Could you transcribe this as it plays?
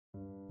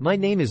My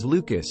name is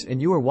Lucas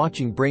and you are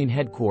watching Brain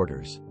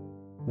Headquarters.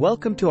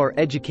 Welcome to our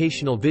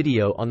educational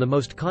video on the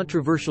most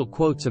controversial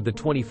quotes of the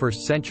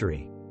 21st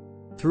century.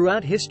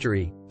 Throughout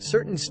history,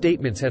 certain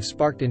statements have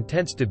sparked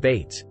intense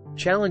debates,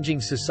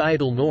 challenging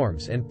societal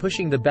norms and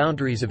pushing the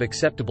boundaries of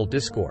acceptable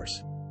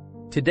discourse.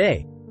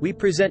 Today, we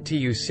present to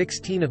you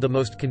 16 of the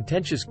most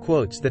contentious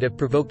quotes that have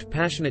provoked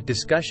passionate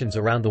discussions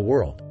around the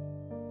world.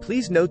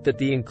 Please note that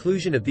the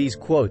inclusion of these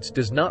quotes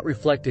does not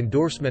reflect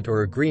endorsement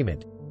or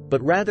agreement,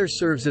 but rather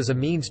serves as a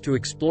means to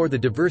explore the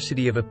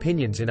diversity of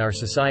opinions in our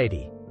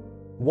society.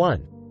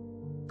 1.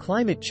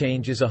 Climate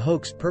change is a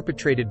hoax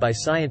perpetrated by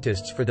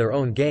scientists for their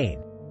own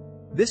gain.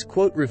 This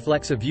quote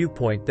reflects a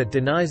viewpoint that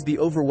denies the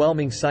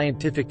overwhelming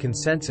scientific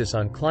consensus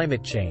on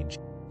climate change,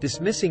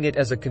 dismissing it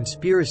as a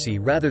conspiracy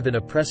rather than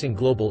a pressing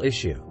global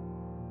issue.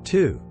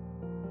 2.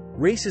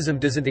 Racism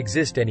doesn't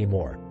exist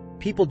anymore.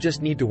 People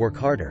just need to work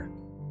harder.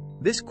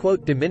 This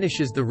quote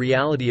diminishes the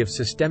reality of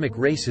systemic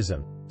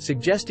racism,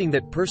 suggesting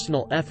that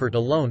personal effort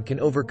alone can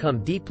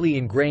overcome deeply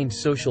ingrained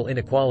social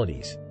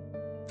inequalities.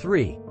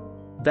 3.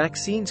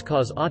 Vaccines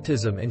cause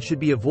autism and should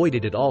be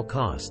avoided at all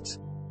costs.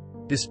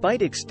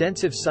 Despite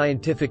extensive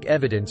scientific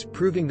evidence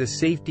proving the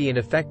safety and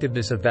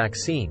effectiveness of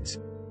vaccines,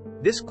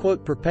 this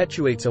quote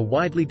perpetuates a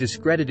widely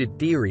discredited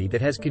theory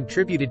that has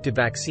contributed to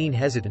vaccine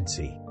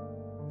hesitancy.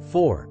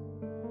 4.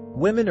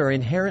 Women are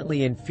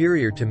inherently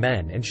inferior to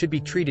men and should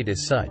be treated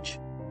as such.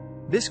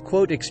 This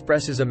quote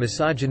expresses a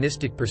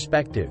misogynistic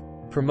perspective,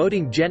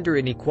 promoting gender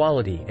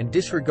inequality and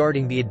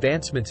disregarding the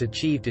advancements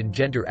achieved in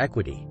gender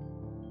equity.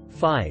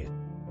 5.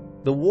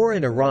 The war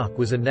in Iraq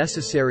was a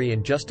necessary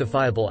and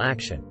justifiable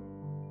action.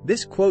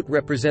 This quote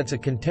represents a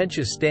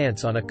contentious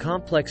stance on a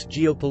complex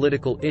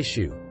geopolitical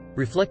issue,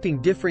 reflecting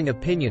differing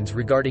opinions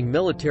regarding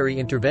military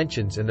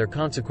interventions and their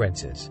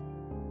consequences.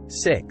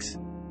 6.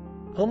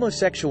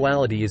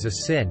 Homosexuality is a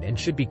sin and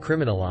should be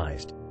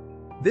criminalized.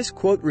 This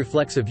quote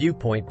reflects a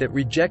viewpoint that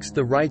rejects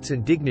the rights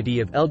and dignity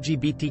of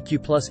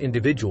LGBTQ+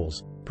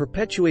 individuals,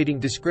 perpetuating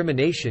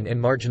discrimination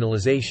and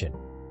marginalization.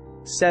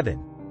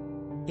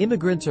 7.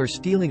 Immigrants are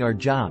stealing our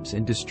jobs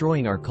and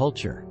destroying our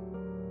culture.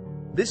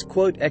 This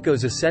quote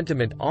echoes a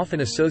sentiment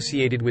often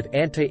associated with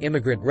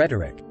anti-immigrant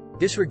rhetoric,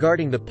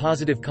 disregarding the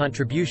positive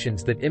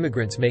contributions that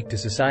immigrants make to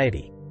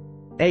society.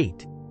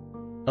 8.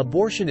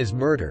 Abortion is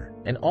murder,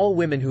 and all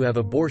women who have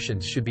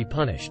abortions should be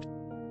punished.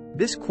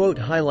 This quote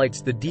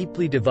highlights the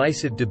deeply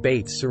divisive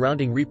debates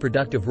surrounding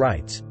reproductive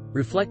rights,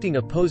 reflecting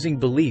opposing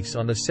beliefs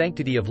on the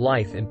sanctity of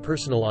life and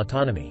personal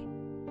autonomy.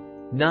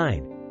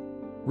 9.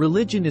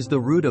 Religion is the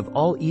root of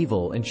all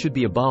evil and should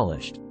be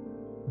abolished.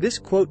 This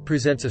quote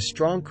presents a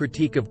strong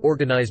critique of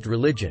organized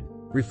religion,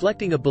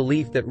 reflecting a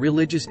belief that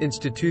religious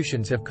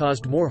institutions have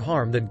caused more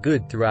harm than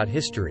good throughout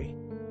history.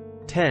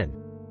 10.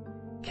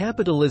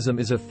 Capitalism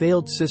is a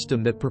failed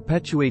system that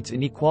perpetuates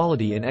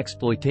inequality and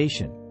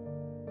exploitation.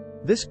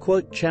 This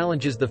quote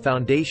challenges the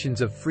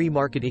foundations of free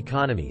market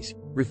economies,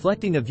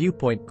 reflecting a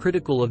viewpoint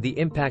critical of the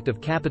impact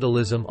of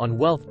capitalism on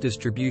wealth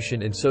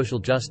distribution and social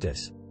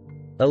justice.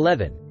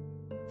 11.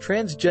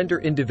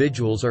 Transgender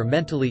individuals are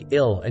mentally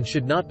ill and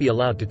should not be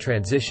allowed to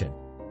transition.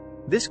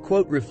 This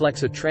quote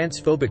reflects a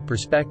transphobic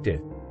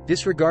perspective,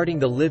 disregarding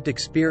the lived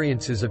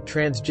experiences of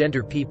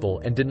transgender people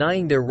and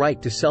denying their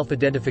right to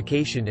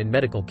self-identification and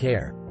medical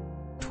care.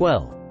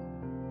 12.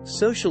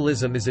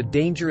 Socialism is a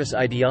dangerous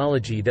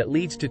ideology that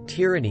leads to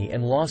tyranny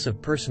and loss of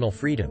personal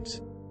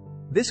freedoms.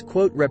 This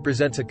quote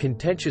represents a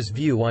contentious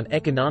view on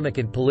economic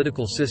and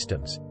political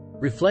systems,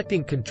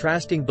 reflecting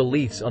contrasting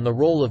beliefs on the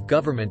role of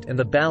government and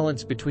the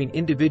balance between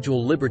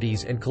individual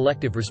liberties and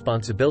collective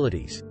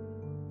responsibilities.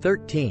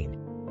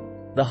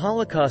 13. The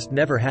Holocaust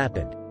never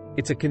happened.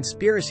 It's a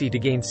conspiracy to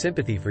gain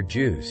sympathy for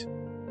Jews.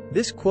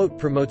 This quote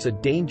promotes a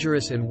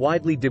dangerous and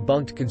widely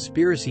debunked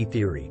conspiracy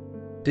theory,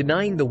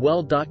 denying the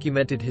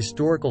well-documented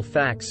historical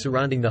facts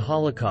surrounding the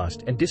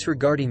Holocaust and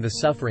disregarding the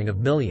suffering of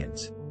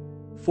millions.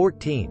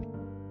 14.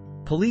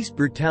 Police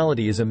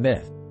brutality is a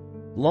myth.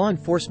 Law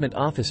enforcement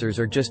officers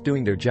are just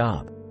doing their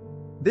job.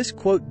 This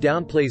quote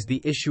downplays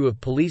the issue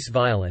of police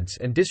violence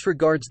and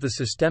disregards the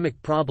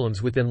systemic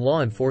problems within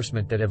law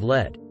enforcement that have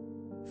led.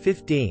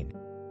 15.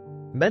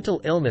 Mental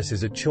illness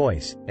is a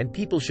choice, and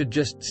people should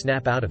just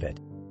snap out of it.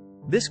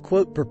 This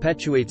quote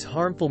perpetuates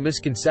harmful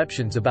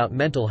misconceptions about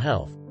mental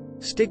health,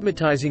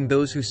 stigmatizing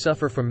those who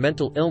suffer from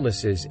mental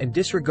illnesses and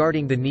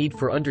disregarding the need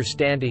for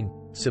understanding,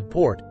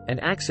 support,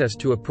 and access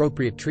to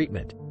appropriate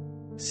treatment.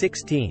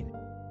 16.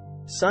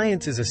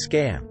 Science is a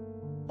scam.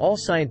 All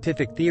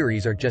scientific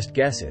theories are just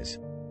guesses.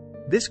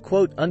 This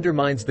quote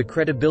undermines the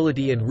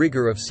credibility and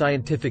rigor of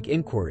scientific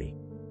inquiry,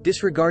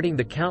 disregarding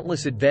the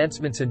countless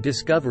advancements and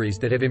discoveries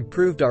that have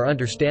improved our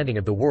understanding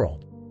of the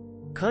world.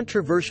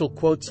 Controversial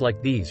quotes like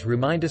these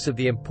remind us of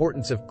the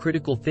importance of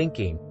critical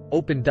thinking,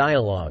 open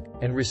dialogue,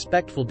 and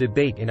respectful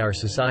debate in our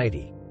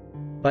society.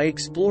 By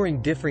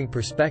exploring differing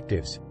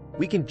perspectives,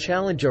 we can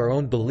challenge our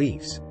own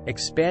beliefs,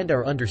 expand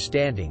our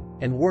understanding,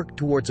 and work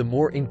towards a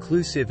more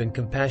inclusive and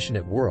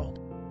compassionate world.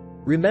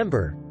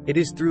 Remember, it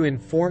is through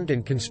informed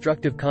and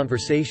constructive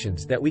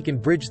conversations that we can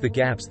bridge the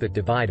gaps that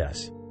divide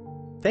us.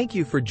 Thank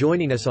you for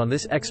joining us on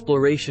this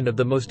exploration of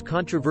the most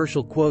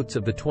controversial quotes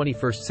of the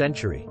 21st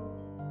century.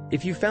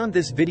 If you found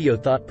this video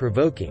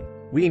thought-provoking,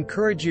 we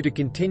encourage you to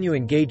continue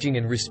engaging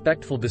in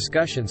respectful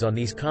discussions on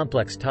these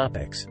complex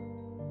topics.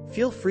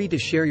 Feel free to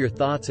share your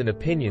thoughts and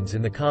opinions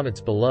in the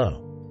comments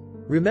below.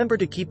 Remember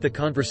to keep the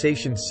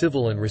conversation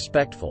civil and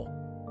respectful.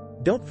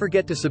 Don't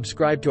forget to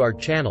subscribe to our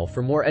channel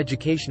for more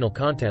educational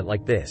content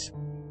like this.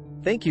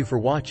 Thank you for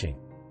watching.